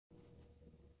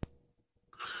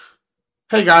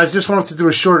Hey guys, just wanted to do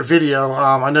a short video.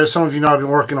 I know some of you know I've been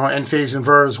working on Enphase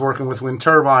inverters, working with wind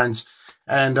turbines,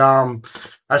 and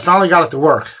I finally got it to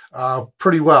work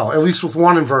pretty well, at least with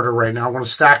one inverter right now. I'm going to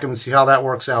stack them and see how that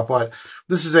works out. But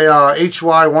this is a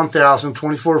HY1000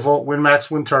 24-volt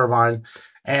WinMax wind turbine,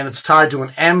 and it's tied to an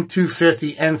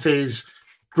M250 Enphase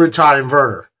grid-tied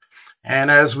inverter.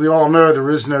 And as we all know, there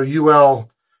is no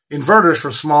UL inverters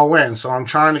for small wind, so I'm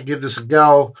trying to give this a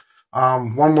go.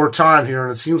 One more time here,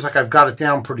 and it seems like I've got it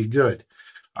down pretty good.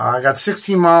 I got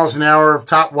 16 miles an hour.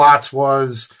 Top watts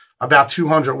was about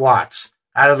 200 watts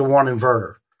out of the one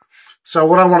inverter. So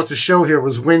what I wanted to show here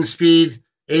was wind speed,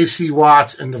 AC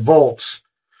watts, and the volts.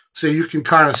 So you can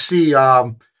kind of see,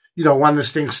 when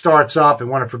this thing starts up and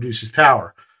when it produces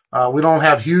power. We don't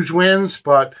have huge winds,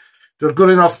 but they're good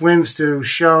enough winds to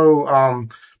show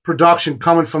production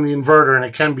coming from the inverter, and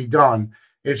it can be done.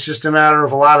 It's just a matter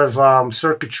of a lot of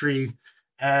circuitry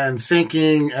and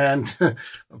thinking and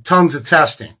tons of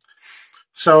testing.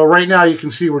 So right now you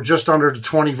can see we're just under the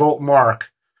 20-volt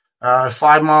mark,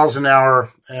 5 miles an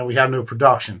hour, and we have no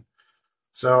production.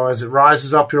 So as it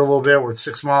rises up here a little bit, we're at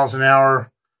 6 miles an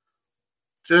hour,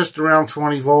 just around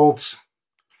 20 volts.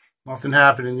 Nothing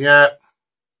happening yet.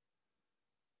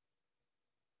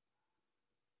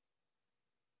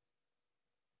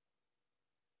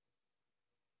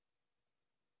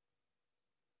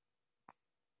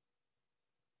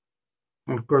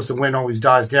 And of course, the wind always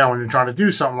dies down when you're trying to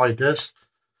do something like this.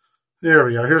 There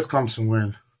we go. Here comes some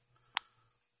wind.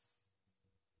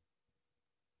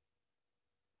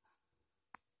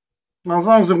 Now, as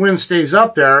long as the wind stays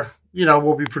up there,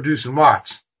 we'll be producing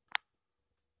watts.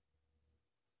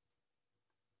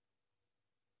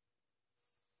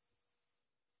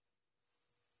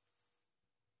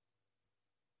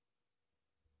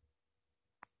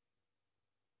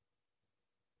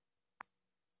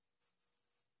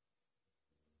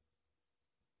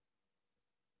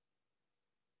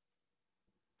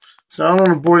 So I don't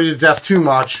want to bore you to death too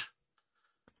much,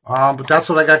 but that's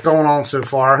what I got going on so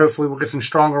far. Hopefully we'll get some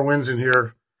stronger winds in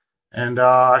here, and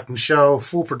I can show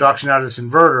full production out of this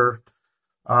inverter.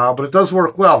 But it does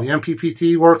work well. The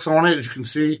MPPT works on it. As you can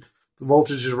see, the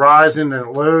voltage is rising, and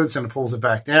it loads, and it pulls it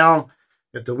back down.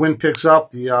 If the wind picks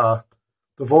up, the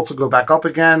volts will go back up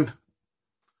again.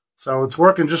 So it's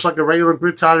working just like a regular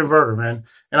grid-tied inverter, man.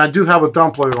 And I do have a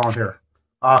dump load on here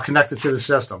connected to the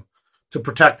system to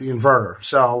protect the inverter,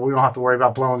 so we don't have to worry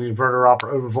about blowing the inverter up or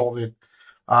overvolting it.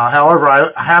 However,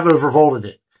 I have overvolted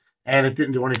it, and it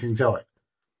didn't do anything to it,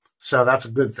 so that's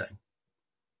a good thing.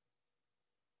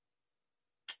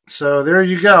 So there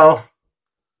you go,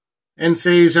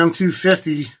 Enphase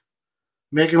M250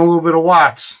 making a little bit of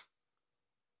watts.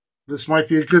 This might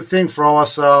be a good thing for all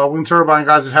us wind turbine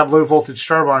guys that have low voltage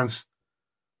turbines.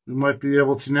 We might be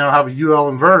able to now have a UL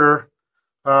inverter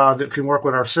that can work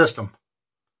with our system.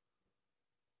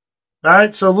 All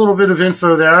right, so a little bit of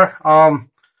info there.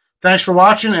 Thanks for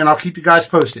watching, and I'll keep you guys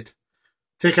posted.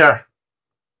 Take care.